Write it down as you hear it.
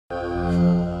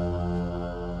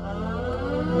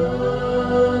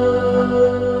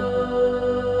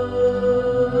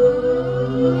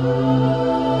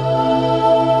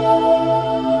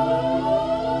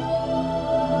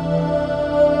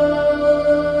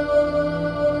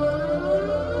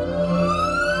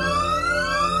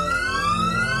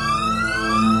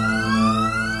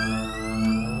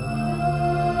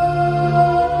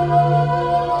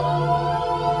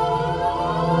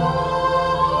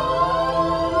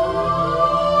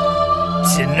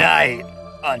Tonight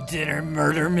on Dinner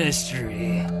Murder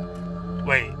Mystery.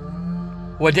 Wait,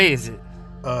 what day is it?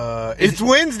 It's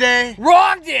Wednesday.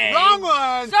 Wrong day! Wrong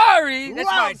one! Sorry, that's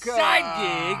my Welcome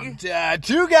side gig. to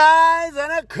Two Guys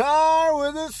in a Car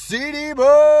with a CD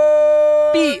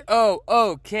book.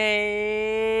 B-O-O-K.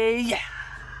 Yeah.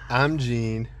 I'm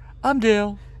Gene, I'm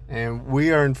Dale. and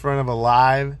we are in front of a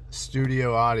live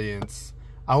studio audience.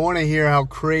 I want to hear how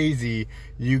crazy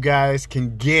you guys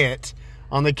can get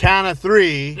on the count of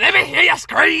three. Let me hear you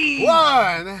scream!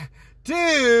 1,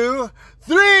 2,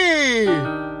 3.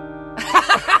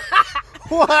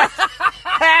 What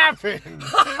happened?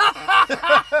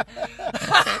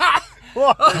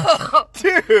 1,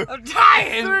 2, I'm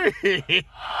dying! 3. There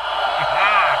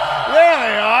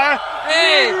they are.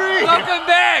 Hey, Three. welcome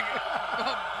back!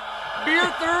 Beer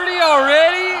 30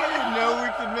 already? I didn't know we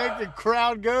could make the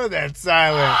crowd go that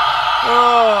silent.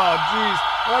 Oh, jeez.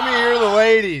 Let me hear the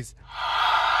ladies.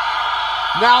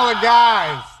 Now the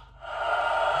guys.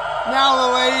 Now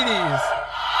the ladies.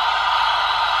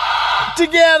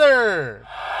 Together.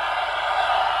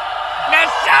 Now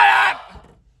shut up! I'm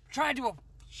trying to do a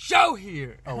show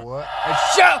here. Oh, what? A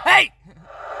show! Hey!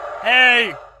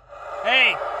 Hey!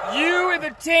 Hey! You in the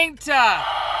tank top!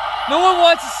 No one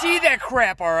wants to see that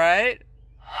crap, alright?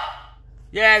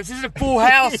 Yeah, this isn't Full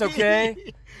House, okay?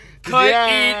 Cut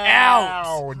it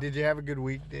out! Did you have a good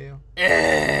week, Dale?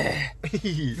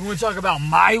 You want to talk about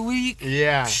my week?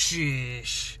 Yeah.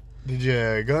 Sheesh. Did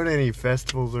you go to any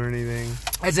festivals or anything?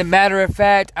 As a matter of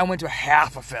fact, I went to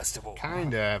half a festival.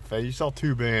 Kinda. You saw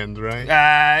 2 bands, right?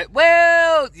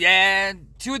 Well, yeah,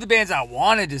 2 of the bands I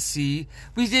wanted to see.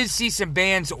 We did see some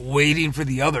bands waiting for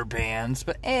the other bands,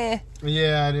 but Yeah,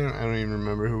 I don't even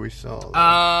remember who we saw.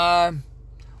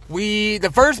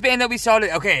 The first band that we saw,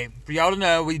 okay, for y'all to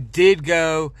know, we did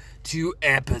go to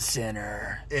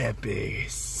Epicenter.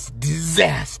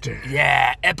 Disaster.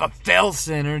 Yeah, Epifel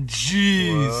Center,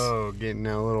 jeez. Whoa, getting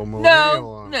a little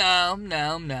millennial on.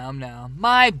 No.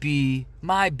 My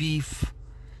beef.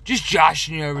 Just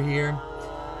joshing you over here.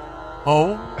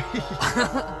 Oh?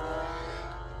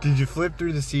 Did you flip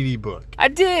through the CD book? I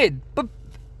did, but...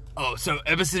 Oh, so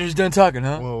Epicenter's done talking,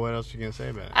 huh? Well, what else are you going to say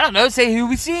about it? I don't know, say who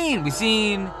we seen. We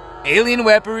seen Alien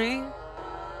Weaponry,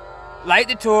 Light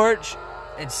the Torch,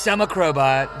 and Summer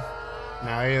Crowbot.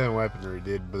 Now, Alien Weaponry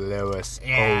did blow us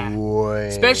Yeah. away.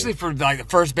 Especially for, like, the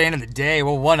first band of the day.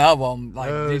 Well, one of them. Like,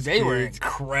 Those they were kids.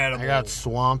 incredible. I got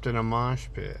swamped in a mosh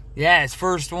pit. Yeah, his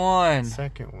first one.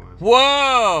 Second one.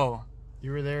 Whoa!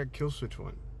 You were there at Killswitch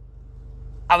one.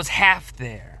 I was half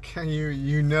there.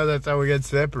 You know that's how we got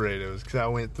separated. It was because I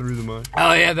went through the mosh.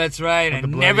 Oh, yeah, that's right. Had I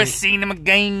the never bloody- seen him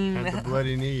again. Had the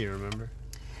bloody knee, you remember?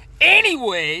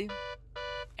 Anyway,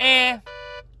 it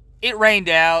rained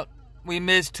out. We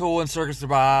missed Tool and Circus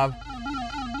Survive.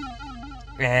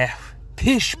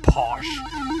 Pish posh.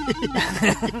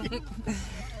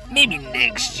 Maybe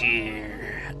next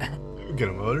year. Got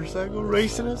a motorcycle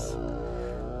racing us?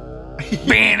 Who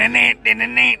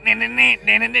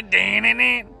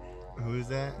is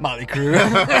that? Motley Crue.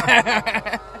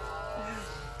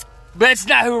 That's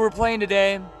not who we're playing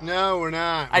today. No, we're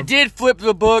not. I did flip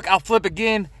the book. I'll flip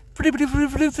again. Flip.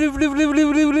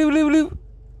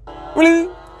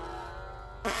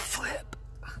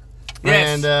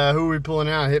 Yes. And who are we pulling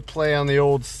out? Hit play on the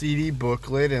old CD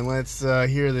booklet and let's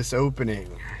hear this opening.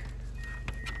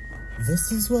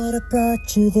 This is what I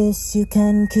brought you, this you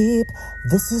can keep.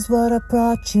 This is what I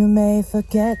brought you, may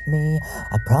forget me.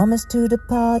 I promise to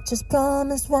depart, just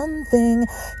promise one thing.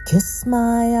 Kiss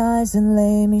my eyes and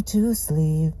lay me to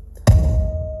sleep.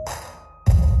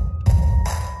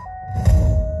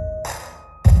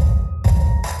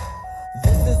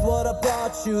 This is what I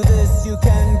brought you, this you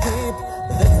can keep.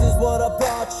 This is what I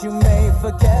brought you, may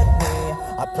forget me.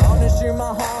 I promise you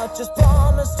my heart, just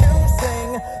promise to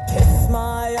sing. Kiss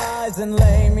my eyes and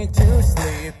lay me to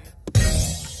sleep.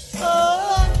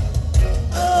 Oh,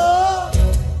 oh,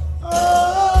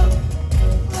 oh,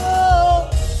 oh,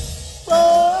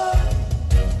 oh,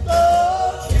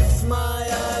 oh. Kiss my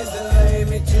eyes and lay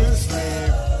me to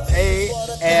sleep.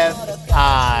 AFI.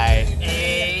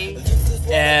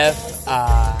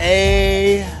 AFI.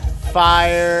 A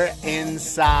fire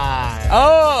inside.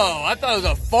 Oh, I thought it was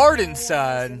a fart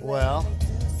inside. Well,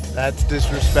 that's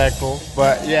disrespectful,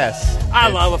 but yes. I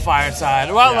love a fire inside.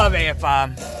 Well, I love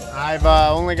AFI. I've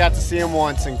only got to see him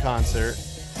once in concert.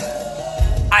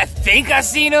 I think I've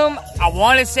seen him. I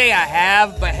want to say I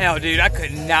have, but hell, dude, I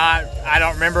could not. I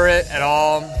don't remember it at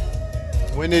all.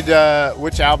 When did,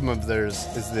 which album of theirs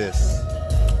is this?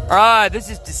 This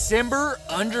is December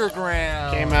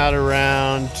Underground. Came out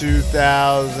around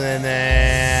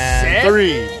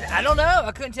 2003. I don't know.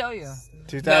 I couldn't tell you.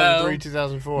 2003,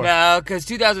 2004. No, because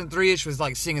 2003-ish was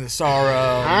like Singing the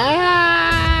Sorrow.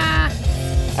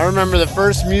 I remember the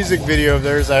first music video of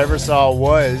theirs I ever saw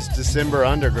was December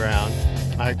Underground.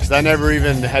 Because I never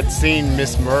even had seen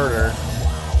Miss Murder.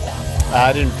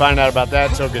 I didn't find out about that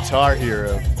until Guitar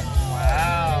Hero.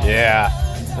 Wow. Yeah.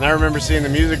 And I remember seeing the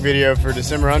music video for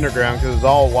December Underground because it was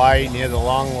all white and he had the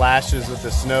long lashes with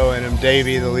the snow in him,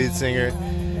 Davey, the lead singer.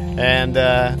 And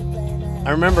I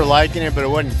remember liking it, but it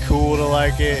wasn't cool to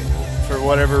like it for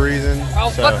whatever reason. I'll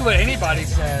fuck what anybody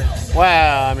says.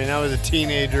 Wow, I mean, I was a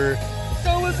teenager.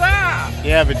 So was I.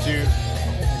 Yeah, but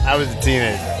I was a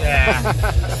teenager. Yeah.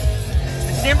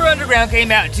 December Underground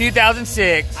came out in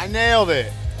 2006. I nailed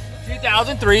it.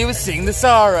 2003 was Sing the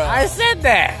Sorrow. I said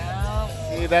that.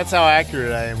 See, that's how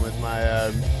accurate I am with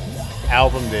my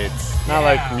album dates. Not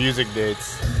like music dates.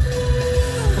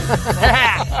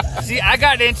 See, I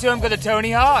got into him because of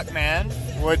Tony Hawk, man.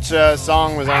 Which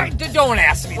song was on? Don't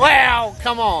ask me that. Well,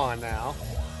 come on now.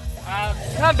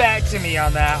 Come back to me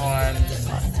on that one.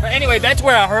 But anyway, that's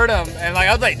where I heard them. And like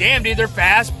I was like, damn, dude, they're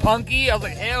fast, punky. I was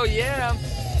like, hell yeah.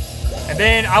 And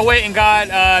then I went and got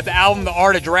the album The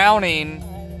Art of Drowning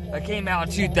that came out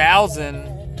in 2000.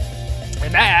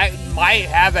 And that might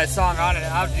have that song on it.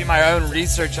 I'll do my own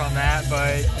research on that.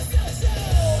 But,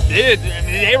 dude, I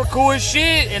mean, they were cool as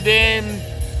shit. And then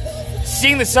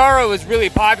Sing the Sorrow was really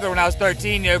popular when I was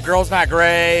 13. You know, Girls Not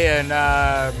Grey and...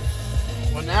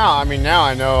 Well, now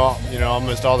I know,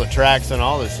 almost all the tracks on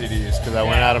all the CDs because I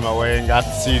went out of my way and got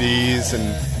the CDs.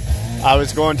 And I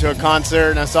was going to a concert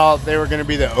and I saw they were going to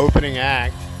be the opening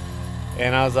act.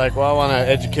 And I was like, well, I want to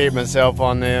educate myself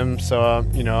on them. So,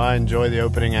 I enjoy the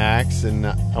opening acts. And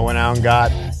I went out and got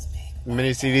as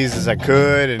many CDs as I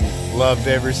could and loved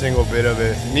every single bit of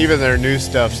it. And even their new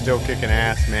stuff still kicking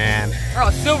ass, man. Oh,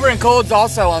 Silver and Cold's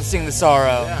also on Sing the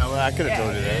Sorrow. Yeah, well, I could have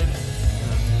told you that.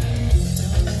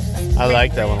 I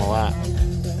like that one a lot.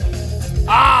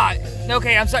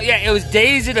 Okay, I'm sorry. Yeah, it was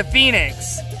Days of the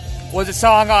Phoenix was a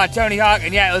song on Tony Hawk.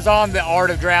 And yeah, it was on The Art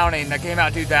of Drowning that came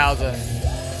out in 2000.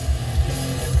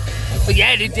 But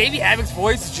yeah, dude, Davey Havok's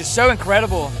voice is just so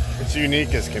incredible. It's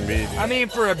unique as can be, dude. I mean,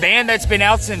 for a band that's been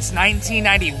out since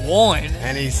 1991.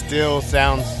 And he still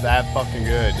sounds that fucking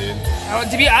good, dude.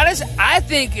 To be honest, I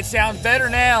think it sounds better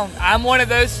now. I'm one of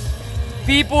those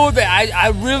people that I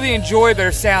really enjoy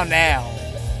their sound now.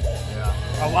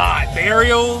 Yeah. A lot.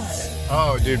 Burials.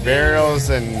 Oh, dude, Burials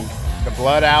and the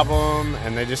Blood album.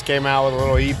 And they just came out with a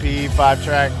little EP,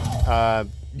 5-track,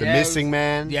 The Missing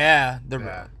Man. Yeah.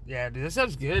 Yeah, dude, that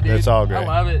stuff's good, dude. That's all good. I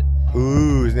love it.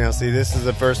 Ooh, now see, this is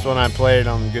the first one I played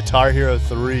on Guitar Hero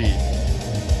 3.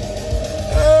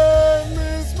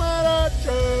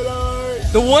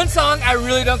 The one song I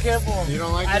really don't care for. You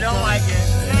don't like it? I don't like it.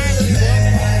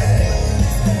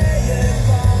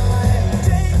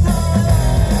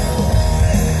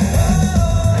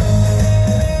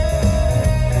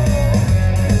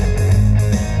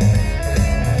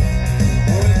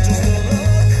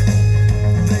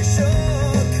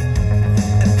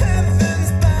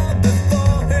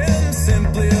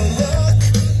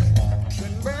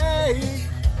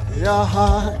 Your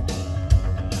heart.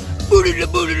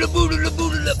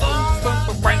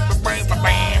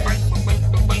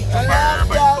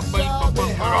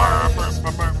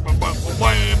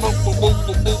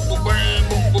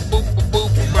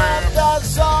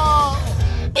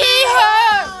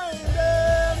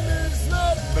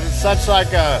 But it's such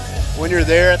like a, when you're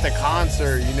there at the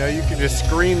concert, you can just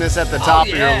scream this at the top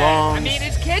of your lungs. I mean,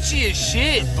 it's catchy as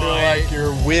shit. Feel like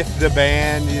you're with the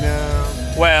band,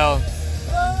 Well,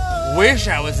 wish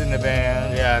I was in the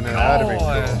band. Yeah, no, that would have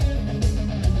been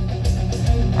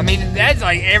cool. I mean, that's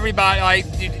like everybody,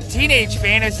 like, dude, Teenage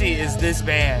Fantasy is this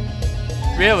band.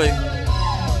 Really.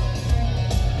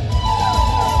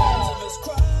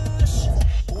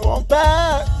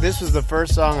 This was the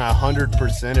first song I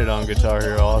 100%ed on Guitar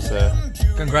Hero also.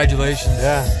 Congratulations.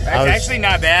 Yeah. That's actually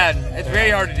not bad. It's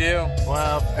very hard to do.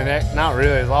 Well, not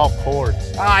really. It's all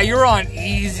chords. You're on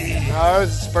easy. I was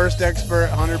his first expert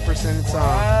 100% song.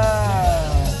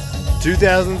 Wow.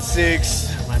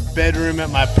 2006, my bedroom at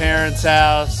my parents'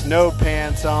 house, no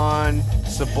pants on,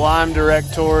 Sublime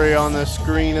Directory on the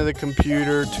screen of the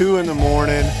computer, 2 in the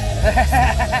morning.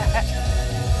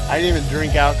 I didn't even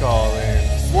drink alcohol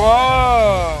then.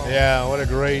 Whoa! Yeah, what a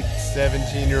great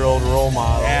 17-year-old role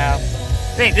model. Yeah.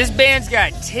 Think, this band's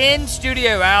got 10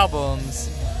 studio albums.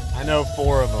 I know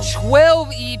 4 of them. 12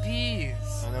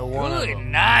 EPs. I know 1 of them. Good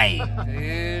night,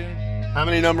 dude. How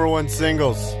many #1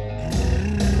 singles?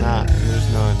 Nah, there's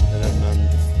none. They have none.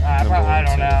 I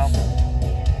don't know.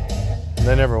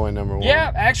 They never went number 1.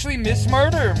 Yeah, actually, Miss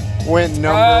Murder Went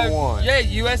number 1. Yeah,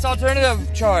 U.S.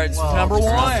 alternative charts, Well, number I'm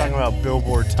 1. talking about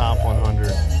Billboard Top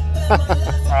 100.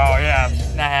 Oh yeah,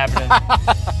 not happening.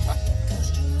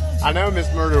 I know Miss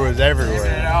Murder was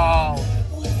everywhere. Oh.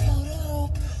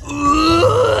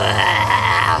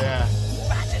 Yeah.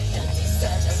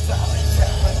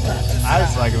 I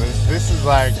just like it. This is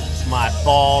like my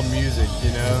fall music,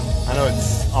 you know? I know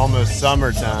it's almost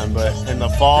summertime, but in the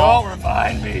fall, Don't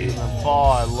remind me. in the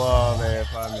fall, I love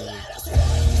AFI music.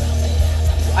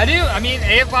 I do. I mean,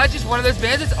 AFI is just one of those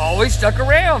bands that's always stuck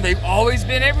around. They've always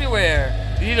been everywhere.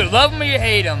 You either love them or you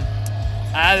hate them.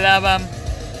 I love them.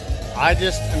 I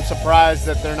just am surprised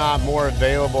that they're not more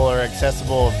available or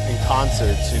accessible in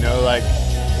concerts, you know? Like,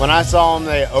 when I saw them,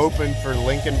 they opened for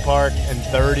Linkin Park and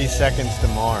 30 Seconds to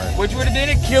Mars. Which would have been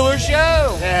a killer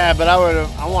show. Yeah, but I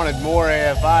wanted more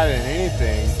AFI than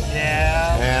anything.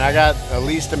 Yeah. And I got the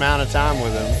least amount of time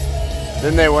with them.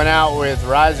 Then they went out with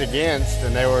Rise Against,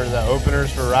 and they were the openers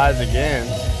for Rise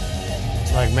Against.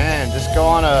 It's like, man, just go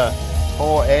on a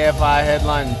whole AFI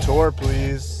headline tour,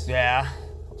 please. Yeah.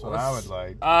 That's what I would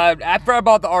like. After I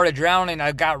bought The Art of Drowning,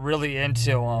 I got really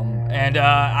into them. And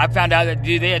I found out that,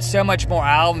 dude, they had so much more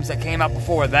albums that came out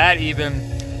before that even.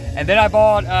 And then I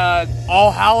bought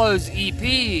All Hallows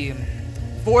EP,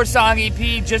 4-song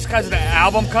EP, just because the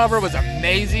album cover was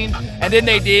amazing. And then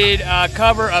they did a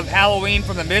cover of Halloween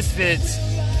from the Misfits.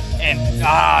 And,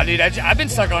 dude, I've been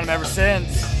stuck on them ever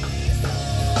since.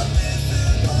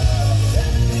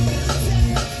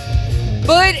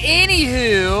 But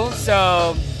anywho,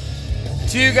 so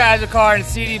 2 guys, a car, and a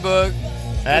CD book.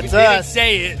 That's We didn't us.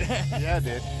 say it. Yeah, I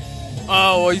did.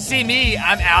 Oh, well, you see me,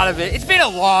 I'm out of it. It's been a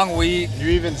long week. You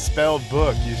even spelled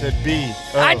book. You said B.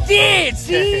 Oh. I did,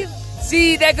 see?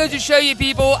 See, that goes to show you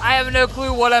people, I have no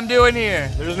clue what I'm doing here.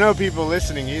 There's no people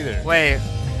listening either. Wait.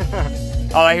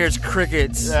 All I hear is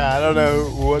crickets. Yeah, I don't know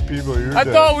what people you're I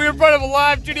thought we were in front of a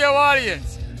live studio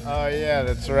audience. Oh, yeah,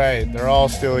 that's right. They're all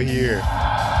still here.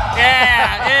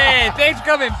 Yeah, hey, thanks for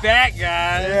coming back,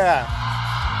 guys. Yeah.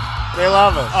 They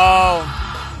love us.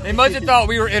 Oh, they must have thought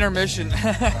we were intermission.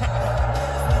 Now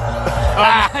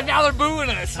they're booing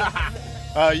us.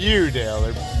 You, Dale.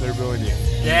 They're booing you.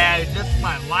 Yeah, it's just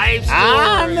my life story.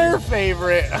 I'm their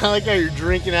favorite. I like how you're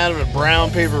drinking out of a brown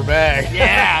paper bag.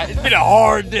 Yeah, it's been a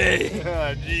hard day.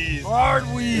 Oh, jeez. Hard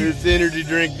week. This energy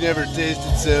drink never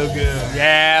tasted so good.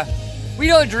 Yeah. We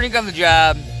don't drink on the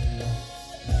job.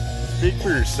 Speak for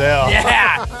yourself.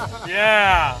 Yeah.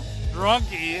 Yeah.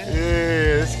 Drunky. Yeah,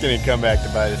 this is going to come back to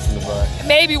bite us in the butt.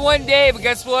 Maybe one day, but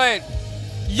guess what?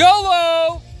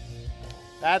 YOLO!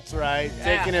 That's right. Yeah.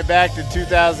 Taking it back to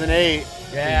 2008.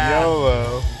 Yeah.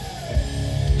 YOLO.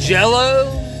 Jello?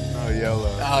 Oh, YOLO.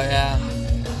 Oh, yeah.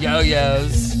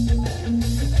 Yo-yos.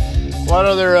 What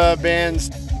other bands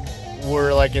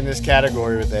were like in this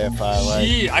category with AFI? Like,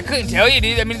 Gee, I couldn't tell you,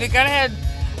 dude. I mean, they kind of had...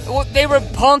 Well, they were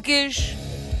punkish,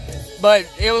 but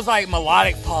it was like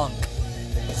melodic punk.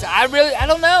 So I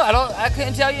don't know. I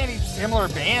couldn't tell you any similar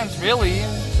bands, really.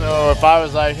 so if I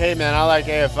was like, hey man, I like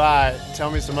AFI,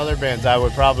 tell me some other bands I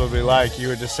would probably like, you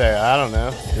would just say, I don't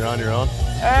know, you're on your own.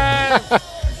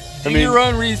 Do your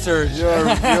own research. You're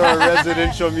a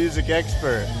residential music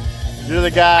expert. You're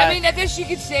the guy. I mean, I guess you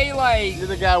could say, like... You're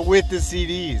the guy with the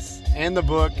CDs and the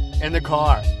book and the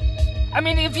car. I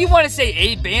mean, if you want to say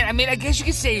a band, I mean, I guess you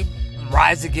could say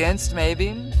Rise Against,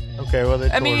 maybe. Okay, well,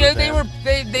 I mean,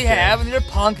 they have, and they're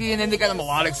punky, and then they got a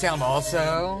melodic sound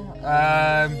also.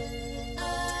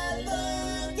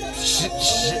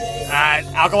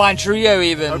 Alkaline Trio,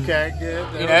 even. Okay,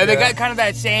 good. You know, they got kind of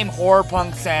that same horror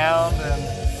punk sound. And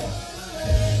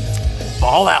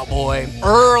Fallout Boy,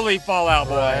 early Fallout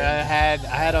Boy. Right, I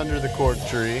had Under the Cork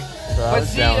Tree, so I But was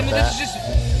see, down I with mean,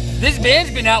 that. this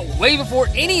band's been out way before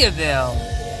any of them.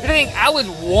 I think I was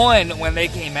 1 when they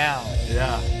came out.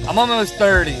 Yeah. I'm almost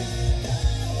 30.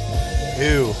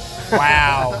 Ew.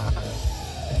 Wow.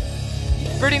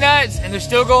 Pretty nuts, and they're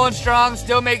still going strong,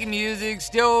 still making music,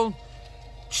 still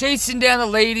chasing down the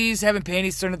ladies, having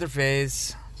panties thrown at their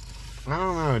face. I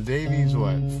don't know. Davey's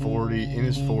what, 40, in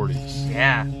his 40s.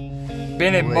 Yeah.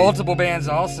 Been in multiple bands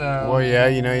also. Well, yeah,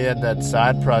 you know, he had that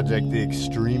side project, The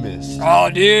Extremist. Oh,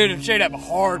 dude, straight up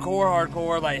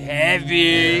hardcore, like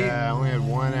heavy. Yeah, only had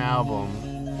 1 album.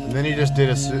 And then he just did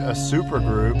a super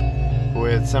group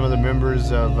with some of the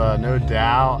members of No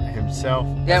Doubt, himself.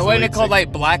 Yeah, wasn't it called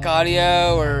like Black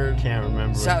Audio or Can't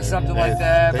remember. something like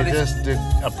that? They But just did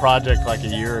a project like a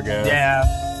year ago. yeah.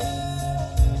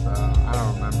 So, I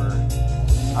don't remember.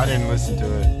 I didn't listen to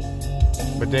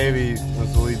it. But Davey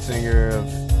was the lead singer of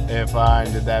AFI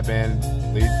and did that band,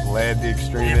 led The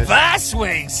Extremists. If I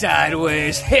swing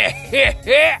sideways,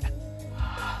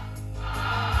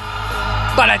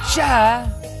 But I try.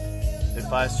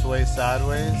 If I sway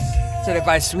sideways, Said if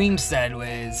I swing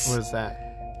sideways. what is that?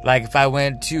 Like if I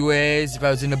went 2 ways, if I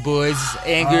was into boys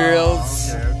and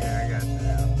girls. Okay, I got you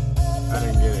now. I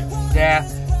didn't get it.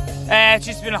 Yeah. It's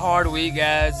just been a hard week,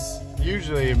 guys.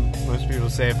 Usually, most people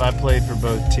say if I played for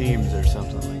both teams or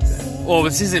something like that. Well,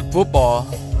 this isn't football.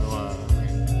 Well, I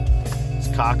mean, it's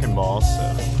cock and balls,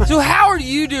 so. So how are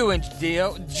you doing,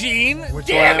 Gene? Which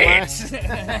Damn one am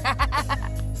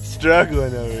it!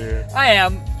 Struggling over here. I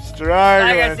am.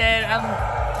 Struggling. Like I said,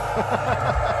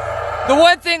 the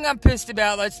one thing I'm pissed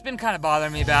about, that's been kind of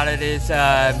bothering me about it, is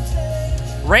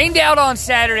rained out on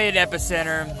Saturday at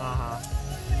Epicenter.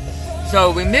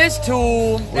 So we missed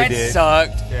Tool. That did.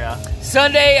 sucked. Yeah.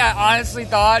 Sunday, I honestly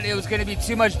thought it was going to be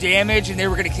too much damage and they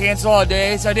were going to cancel all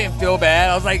day, so I didn't feel bad.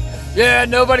 I was like, yeah,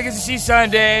 nobody gets to see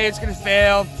Sunday. It's going to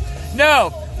fail.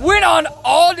 No. Went on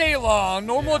all day long,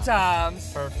 normal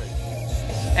times. Perfect.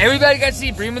 Everybody got to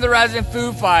see Bring Me the Horizon,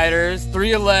 Foo Fighters,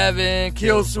 311,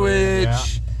 Kill Switch, Yeah.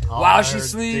 While She heard did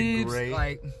Sleeps. great.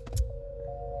 Like, Still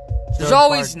there's had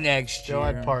always park- next Still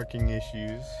had year. parking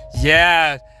issues.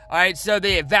 Yeah. All right, so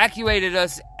they evacuated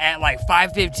us at like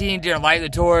 5:15 during Light the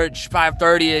Torch,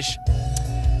 5:30ish.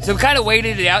 So we kind of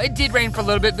waited it out. It did rain for a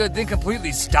little bit, but then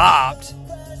completely stopped.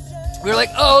 We were like,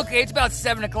 oh, okay, it's about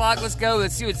 7 o'clock. Let's go.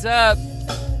 Let's see what's up.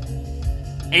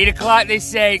 8 o'clock, they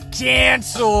say,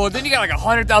 cancel. Then you got like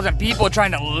 100,000 people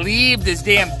trying to leave this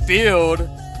damn field.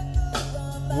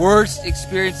 Worst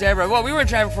experience ever. Well, we were in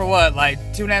traffic for what, like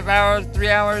 2.5 hours, 3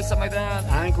 hours, something like that?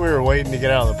 I think we were waiting to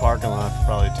get out of the parking lot for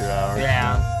probably 2 hours.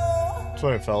 Yeah. That's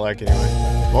what it felt like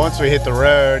anyway. But once we hit the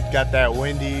road, got that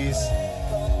Wendy's.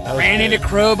 That was Ran good. into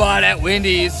Crowbot at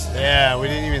Wendy's. Yeah, we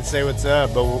didn't even say what's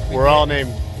up, but we're all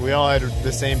named. We all had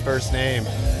the same first name.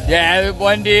 Yeah,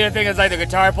 one dude, I think it was like the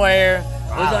guitar player,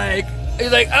 was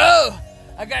like, oh,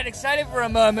 I got excited for a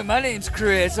moment. My name's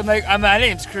Chris. I'm like, my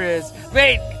name's Chris.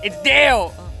 Wait, it's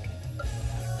Dale.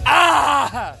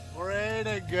 Ah! Way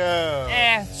to go.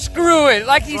 Screw it.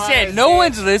 Like he Right, said, no dude.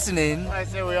 one's listening. I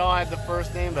said we all had the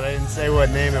first name, but I didn't say what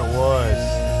name it was.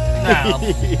 No.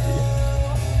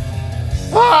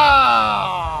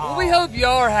 Ah! Well, we hope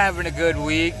y'all are having a good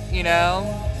week, you know,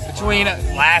 between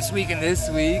last week and this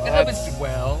week. I hope it's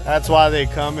well. That's why they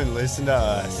come and listen to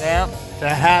us. Yeah. To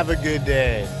have a good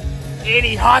day.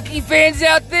 Any hockey fans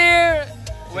out there?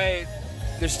 Wait,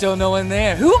 there's still no one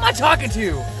there. Who am I talking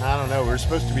to? I don't know. We're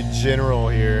supposed to be general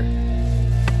here.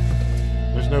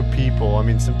 There's no people. I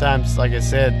mean, sometimes, like I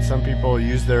said, some people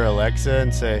use their Alexa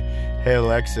and say, hey,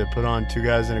 Alexa, put on Two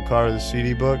Guys in a Car with a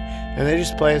CD book. And they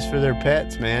just play us for their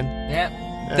pets, man. Yeah.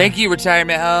 Thank you,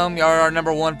 Retirement Home. Y'all are our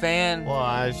 #1 fan. Well,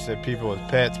 I said people with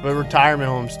pets, but retirement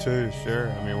homes too, sure.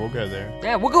 I mean, we'll go there.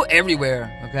 Yeah, we'll go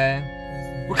everywhere,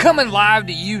 okay? We're coming live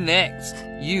to you next.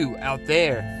 You out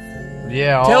there.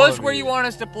 Yeah. Tell all us of where you want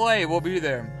us to play. We'll be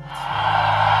there.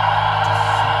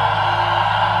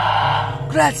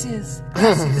 Gracias.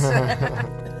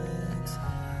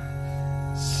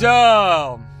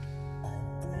 So,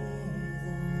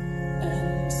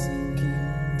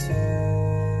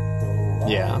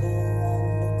 Yeah.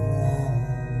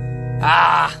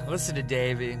 listen to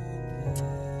Davey.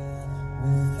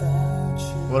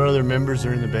 What other members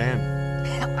are in the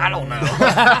band? I don't know.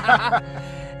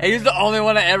 He's the only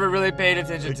one I ever really paid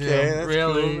attention to. that's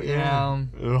Really, cool, you know.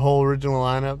 The whole original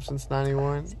lineup since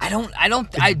 '91. I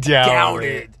doubt Doubt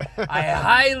it. it. I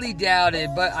highly doubt it,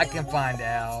 but I can find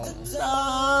out.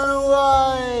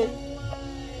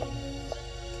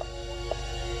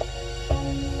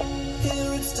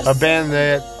 A band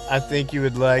that I think you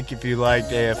would like if you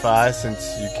liked AFI, since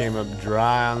you came up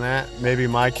dry on that. Maybe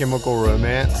My Chemical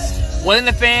Romance. Wasn't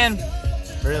a fan.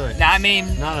 Really? Nah, I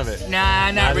mean, None of it.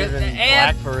 nah, not really. Even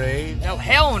And- Black Parade. no,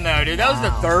 hell no, dude. That was the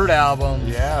Wow. third album.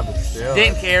 Yeah, but still.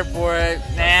 Didn't care for it.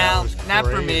 Nah, was not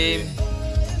for me. crazy.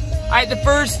 Alright, the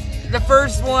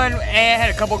first one had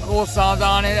a couple cool songs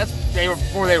on it. They were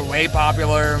before they were way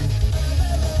popular.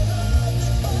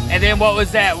 And then what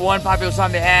was that one popular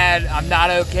song they had? I'm Not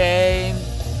Okay.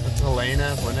 That's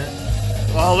Helena, wasn't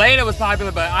it? Well, Helena was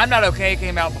popular, but I'm Not Okay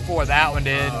came out before that one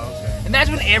did. Oh, okay. And that's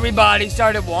when everybody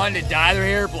started wanting to dye their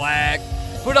hair black,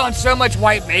 put on so much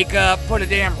white makeup, put a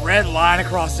damn red line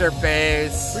across their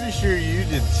face. Pretty sure you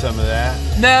did some of that.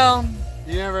 No,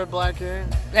 You never had black hair?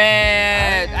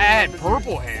 and I had remember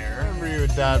purple I hair. remember you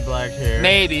had dyed black hair.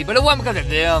 Maybe, but it wasn't because of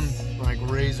them. Like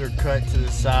razor cut to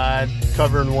the side,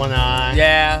 covering one eye.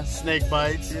 Yeah. Snake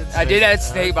bites. I did have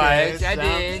snake bites. I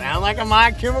did. Sound like a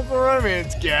My Chemical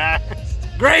Romance guy.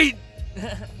 Great!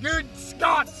 Good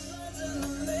Scots!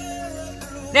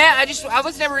 Nah, I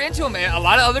was never into them. A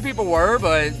lot of other people were,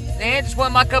 but man. Just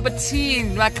want my cup of tea,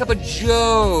 my cup of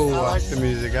Joe. I like the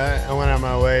music. I went out of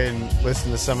my way and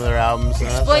listened to some of their albums. And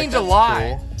Explains a lot.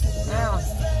 Cool.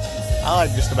 Yeah. I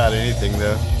like just about anything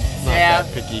though. Not Yeah,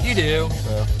 that picky. you do.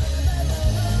 So.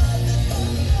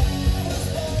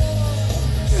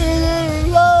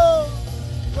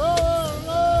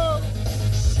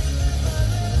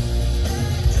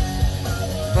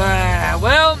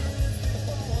 Well,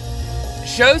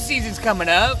 show season's coming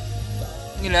up.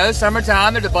 You know,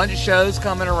 summertime, there's a bunch of shows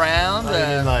coming around. You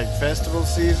mean like festival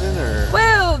season or?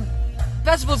 Well,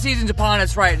 festival season's upon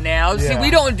us right now. See, Yeah. we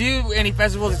don't do any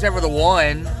festivals except for the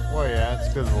one. Well, yeah,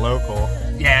 it's because local.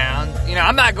 Yeah, you know,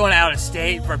 I'm not going out of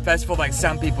state for a festival like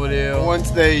some people do. Once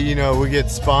they, we get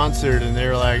sponsored and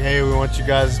they're like, hey, we want you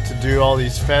guys to do all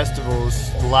these festivals,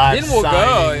 live Then we'll go,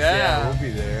 signings. yeah. We'll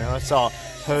be there. I saw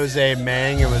Jose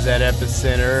Mangan was at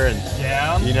Epicenter, and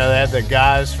Yeah. they had the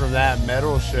guys from that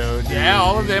metal show. Dude, Yeah,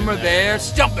 all of them are there.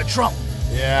 Stump the trunk.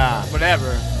 Yeah,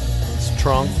 Whatever. it's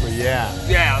trunk, but yeah.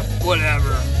 Yeah,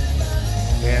 whatever.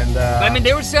 And I mean,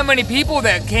 there were so many people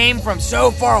that came from so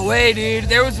far away, dude.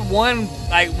 There was one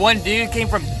dude came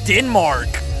from Denmark.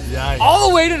 yeah, All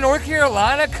the way to North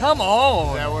Carolina? Come is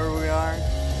on. that where we are?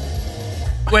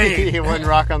 Wait, He wasn't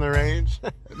Rock on the Range.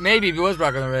 maybe it was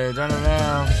Rock on the Range. I don't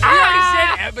know. We already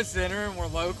said Epicenter and we're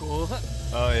local.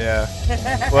 Oh yeah.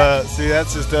 Well, see,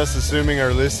 that's just us assuming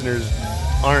our listeners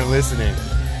aren't listening.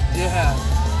 Yeah.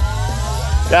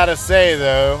 Gotta say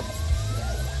though,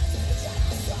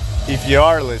 if you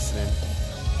are listening,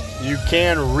 you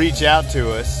can reach out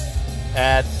to us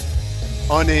at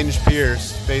Unhinged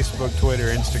Pierce, Facebook,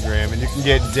 Twitter, Instagram, and you can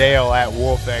get Dale at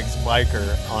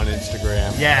WolfXBiker on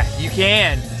Instagram. Yeah, you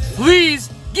can. Please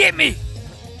get me.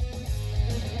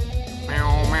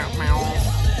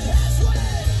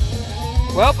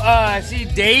 Well, I see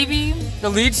Davey, the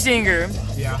lead singer,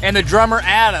 Yeah. and the drummer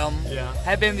Adam Yeah.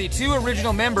 have been the two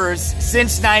original members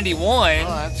since '91.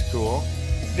 Oh, that's cool.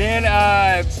 Then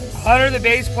Hunter, the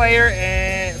bass player,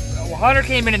 and Hunter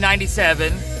came in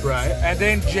 '97, Right. and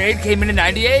then Jade came in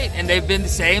 '98, and they've been the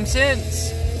same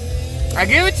since. I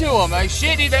give it to them. Like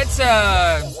shit, dude. That's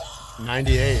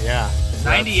 98, yeah. So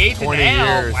 98 that's to 20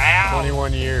 now. years. Wow.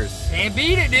 21 years. can't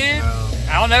beat it, dude.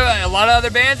 I don't know. A lot of other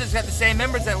bands that's got the same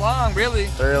members that long, really.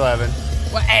 311.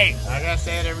 Well, hey, I gotta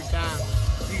say it every time.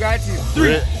 you got to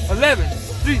 3-11,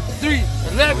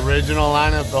 3-3-11. Original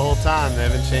lineup the whole time. They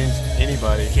haven't changed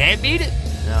anybody. Can't beat it.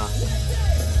 Yeah.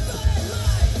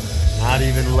 Not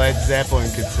even Led Zeppelin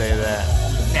could say that.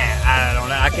 Nah, I don't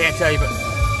know. I can't tell you, but.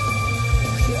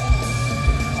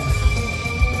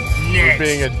 We're Next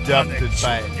being on the abducted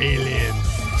by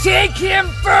aliens. Take him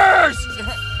first!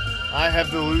 I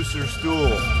have the looser stool.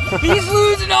 He's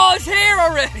losing all his hair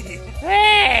already.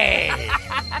 Hey!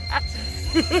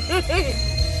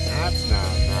 That's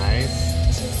not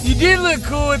nice. You did look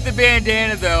cool with the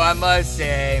bandana, though, I must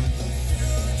say.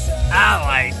 I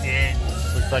liked it.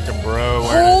 Looks like a bro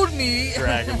wearing Hold me. a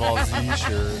Dragon Ball Z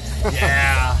shirt.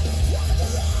 Yeah.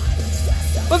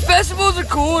 But festivals are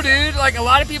cool, dude. Like, a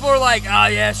lot of people are like, oh,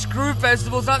 yeah, screw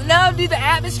festivals. No, dude, the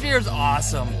atmosphere is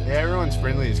awesome. Yeah, everyone's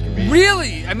friendly as can be.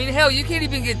 Really? I mean, hell, you can't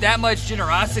even get that much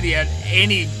generosity at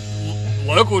any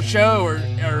local show or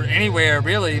anywhere,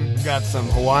 really. Got some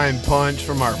Hawaiian punch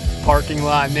from our parking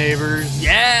lot neighbors.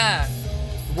 Yeah.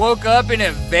 Woke up in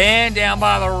a van down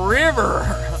by the river.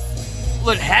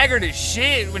 Looked haggard as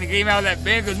shit when he came out of that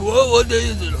van. Goes, whoa, what day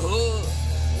is it?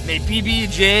 Huh? Made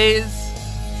PB&J's.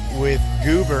 With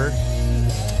Goober.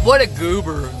 What a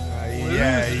goober.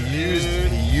 Yeah,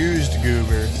 he used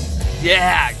Goober.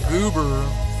 Yeah, goober.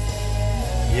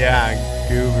 Yeah,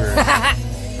 Goober.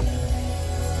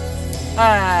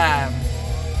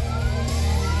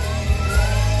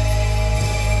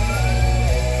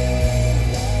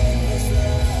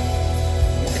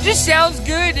 It just sounds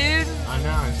good, dude. I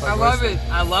know. It's like I love listening.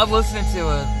 it. I love listening to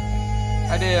it.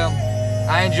 I do.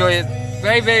 I enjoy it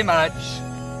very, very much.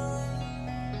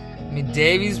 I mean,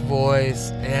 Davey's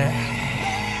voice. Well,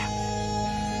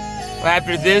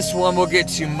 after this one, we'll get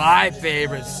to my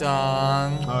favorite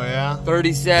song, Oh, yeah?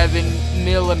 37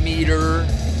 millimeter.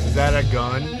 Is that a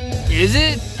gun? Is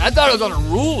it? I thought it was on a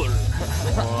ruler.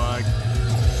 Like,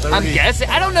 I'm 30 guessing.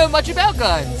 I don't know much about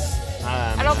guns.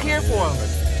 I don't care for 'em.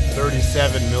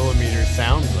 37 millimeter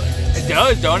sounds like it. It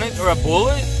does, don't it? Or a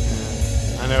bullet?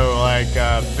 I know, like,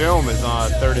 film is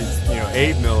on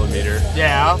 8 millimeter.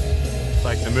 Yeah. It's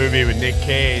like the movie with Nick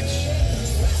Cage,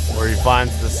 where he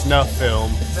finds the snuff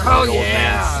film. in Oh, the old yeah.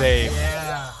 man's safe.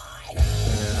 Yeah.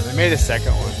 Yeah, they made a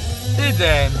second one. Did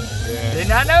they? Yeah. Did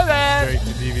not know that. Straight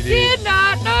to DVD. Did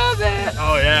not know that.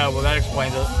 Oh, yeah. Well, that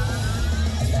explains it.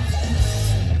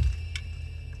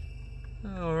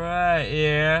 All right. right,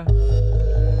 yeah.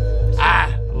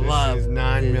 I love This is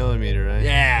 9mm, right?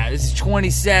 Yeah, this is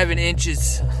 27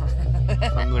 inches.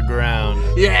 From the ground.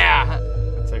 Yeah.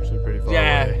 That's actually pretty far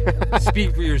Yeah. away.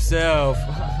 Speak for yourself.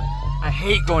 I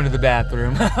hate going to the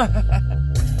bathroom.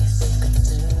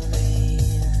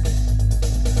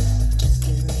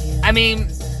 I mean,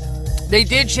 they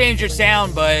did change their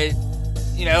sound, but,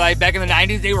 you know, like back in the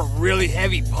 90s, they were really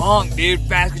heavy punk, dude.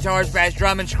 Fast guitars, fast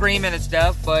drumming, screaming and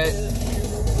stuff, but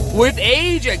with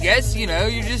age, I guess, you know,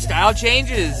 your just style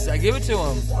changes. I give it to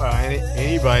them. Well,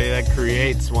 anybody that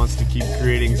creates wants to keep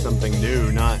creating something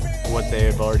new, not what they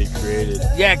have already created.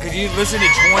 Yeah, could you listen to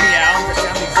 20 albums that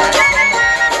sound the exact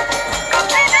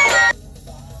same?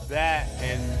 That,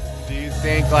 and do you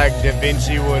think like Da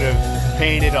Vinci would have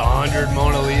painted 100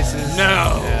 Mona Lisas?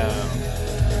 No.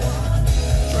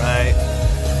 Right?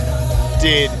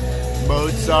 Did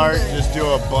Mozart just do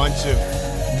a bunch of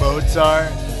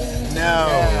Mozart? No,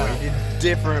 Yeah. he did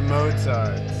different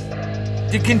Mozarts.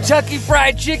 Did Kentucky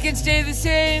Fried Chicken stay the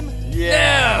same?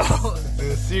 Yeah. No. It's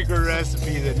a secret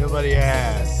recipe that nobody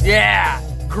has. Yeah.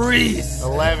 Grease.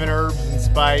 11 herbs and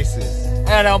spices.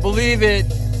 I don't believe it.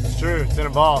 It's true, it's in a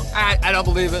vault. I don't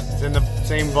believe it. It's in the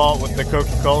same vault with the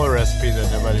Coca-Cola recipe that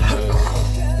nobody knows.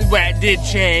 But it did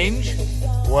change.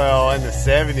 Well, in the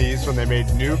 70s when they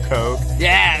made New Coke,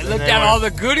 Yeah, look they down went- all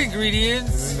the good and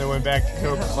ingredients. then they went back to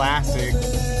Coke Classic.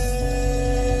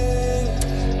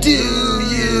 Do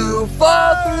you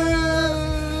fall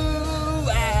through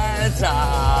as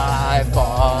I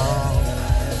fall?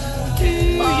 Do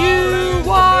you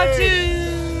want to?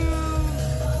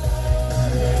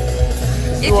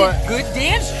 It's a what- good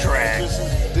dance track.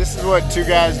 This is what two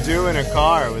guys do in a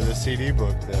car with a CD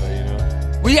book, though, you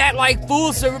know? We act like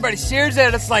fools, so everybody stares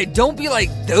at us like, don't be like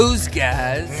those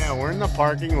guys. Yeah, we're in the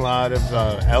parking lot of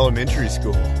elementary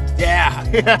school. Yeah.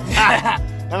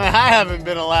 I mean, I haven't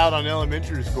been allowed on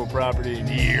elementary school property in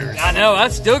years. I know, I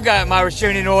still got my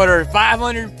restraining order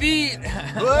 500 feet.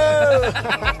 Whoa!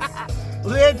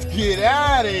 Let's get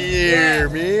out of here,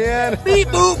 man. Beep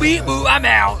boop, I'm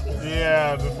out.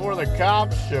 Yeah, before the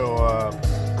cops show up.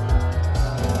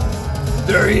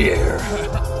 They're here.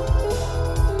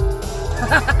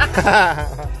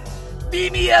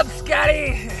 Beat me up,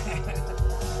 Scotty.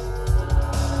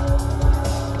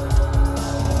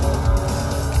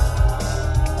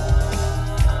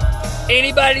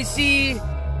 Anybody see,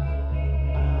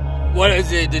 what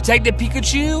is it, Detective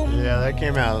Pikachu? Yeah, that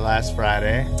came out last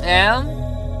Friday. Yeah.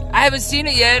 I haven't seen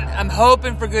it yet. I'm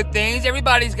hoping for good things.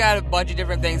 Everybody's got a bunch of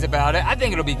different things about it. I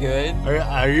think it'll be good.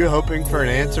 Are you hoping for an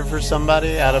answer for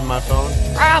somebody out of my phone?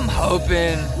 I'm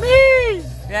hoping. Me?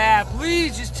 Yeah,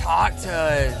 please just talk to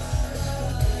us.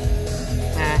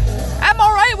 I'm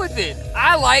alright with it.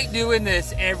 I like doing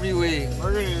this every week.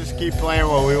 We're gonna just keep playing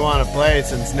what we want to play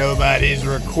since nobody's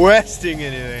requesting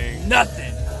anything.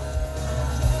 Nothing.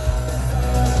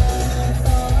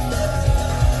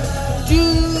 Do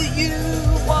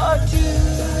you want to?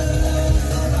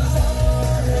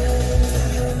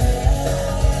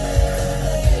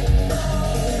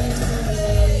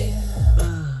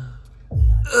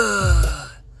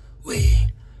 We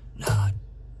not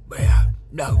bad.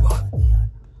 No one.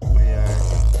 We are.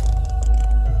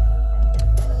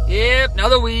 Yep,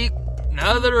 another week,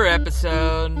 another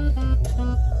episode.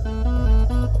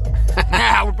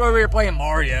 We're over here playing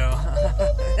Mario.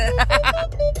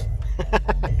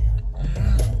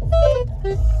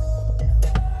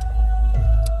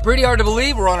 Pretty hard to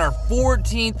believe we're on our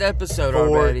 14th episode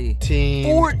already.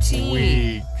 14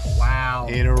 weeks Wow.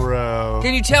 in a row.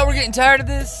 Can you tell we're getting tired of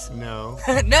this? No.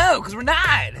 No, because we're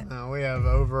not. We have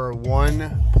over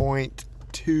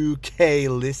 1.2K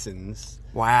listens.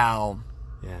 Wow.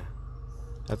 Yeah.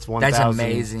 That's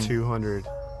amazing. 1,200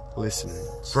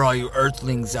 listeners. For all you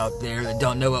earthlings out there that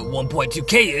don't know what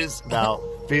 1.2K is. About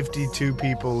 52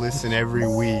 people listen every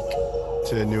week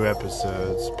to new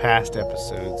episodes, past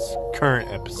episodes, current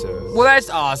episodes. Well, that's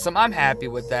awesome. I'm happy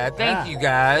with that. Thank you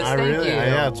guys. Thank you.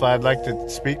 Yeah, that's why I'd like to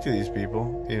speak to these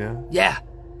people, you know? Yeah.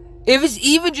 If it's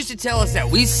even just to tell us that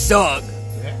we suck,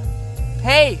 Yeah.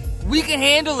 hey, we can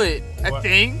handle it, I What-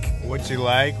 think. What you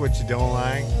like, what you don't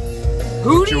like,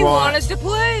 Who What do you you want? want us to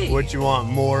play? what you want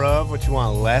more of, what you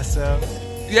want less of.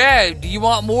 Yeah, do you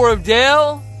want more of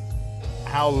Dale?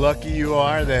 How lucky you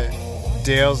are that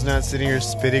Dale's not sitting here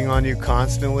spitting on you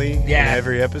constantly in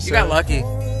every episode. You got lucky.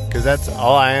 Because that's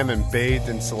all I am, and bathed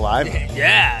in saliva.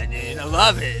 Yeah, dude, I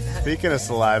love it. Speaking of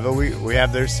saliva, we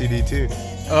have their CD too.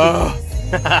 Oh.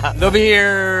 They'll be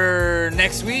here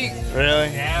next week. Really?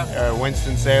 Yeah.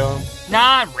 Winston-Salem?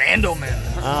 Nah, Randleman.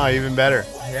 Oh, even better.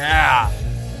 Yeah.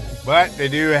 But they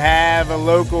do have a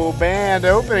local band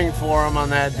opening for them on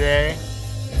that day.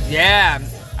 Yeah,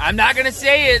 I'm not gonna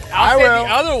say it. I'll say will. the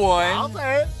other one. I'll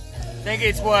say it. I think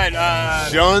it's what?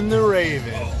 Shun the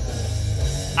Raven.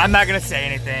 I'm not gonna say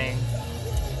anything.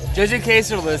 Just in case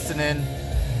they're listening.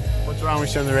 What's wrong with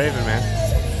Shun the Raven, man?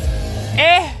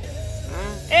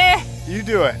 You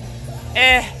do it.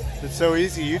 It's so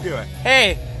easy. You do it.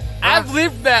 Hey, I've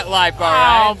lived that life, Oh,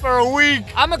 alright? for a week.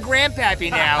 I'm a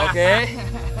grandpappy now, okay?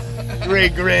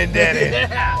 Great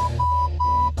granddaddy.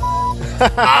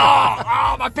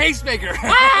 oh, my pacemaker.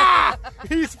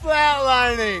 He's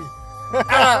flatlining.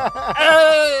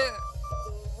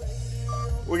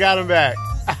 We got him back.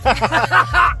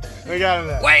 We got him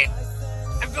back. Wait,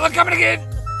 I feel it coming again.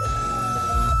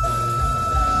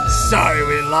 Sorry,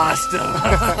 we lost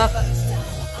him.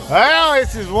 Well,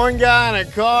 this is one guy in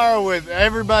a car with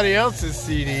everybody else's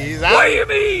CDs. What do you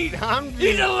mean?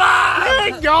 He's alive.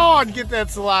 Thank God, get that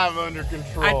saliva under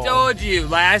control. I told you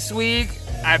last week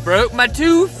I broke my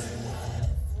tooth,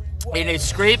 and it's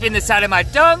scraping the side of my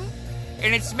tongue,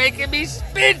 and it's making me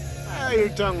spit. Your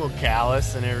tongue will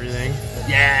callous and everything.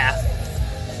 Yeah,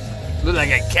 look like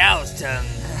a cow's tongue.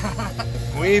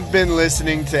 We've been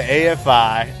listening to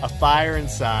AFI, A Fire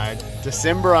Inside,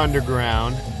 December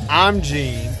Underground. I'm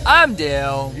Gene. I'm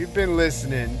Dale. You've been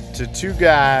listening to two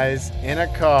guys in a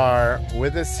car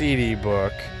with a CD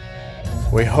book.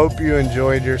 We hope you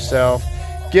enjoyed yourself.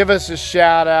 Give us a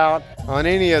shout out on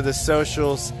any of the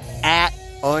socials at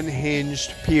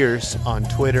Unhinged Pierce on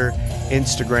Twitter,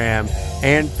 Instagram,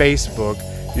 and Facebook.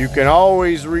 You can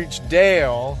always reach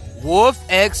Dale. Wolf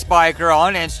X Biker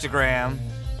on Instagram.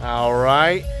 All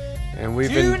right. And we've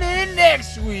Tune in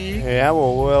next week. Yeah,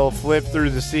 well, we'll flip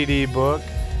through the CD book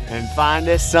and find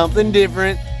us something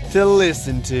different to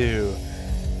listen to.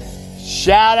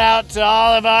 Shout out to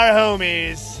all of our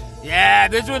homies. Yeah,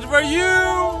 this one's for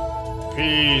you.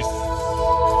 Peace.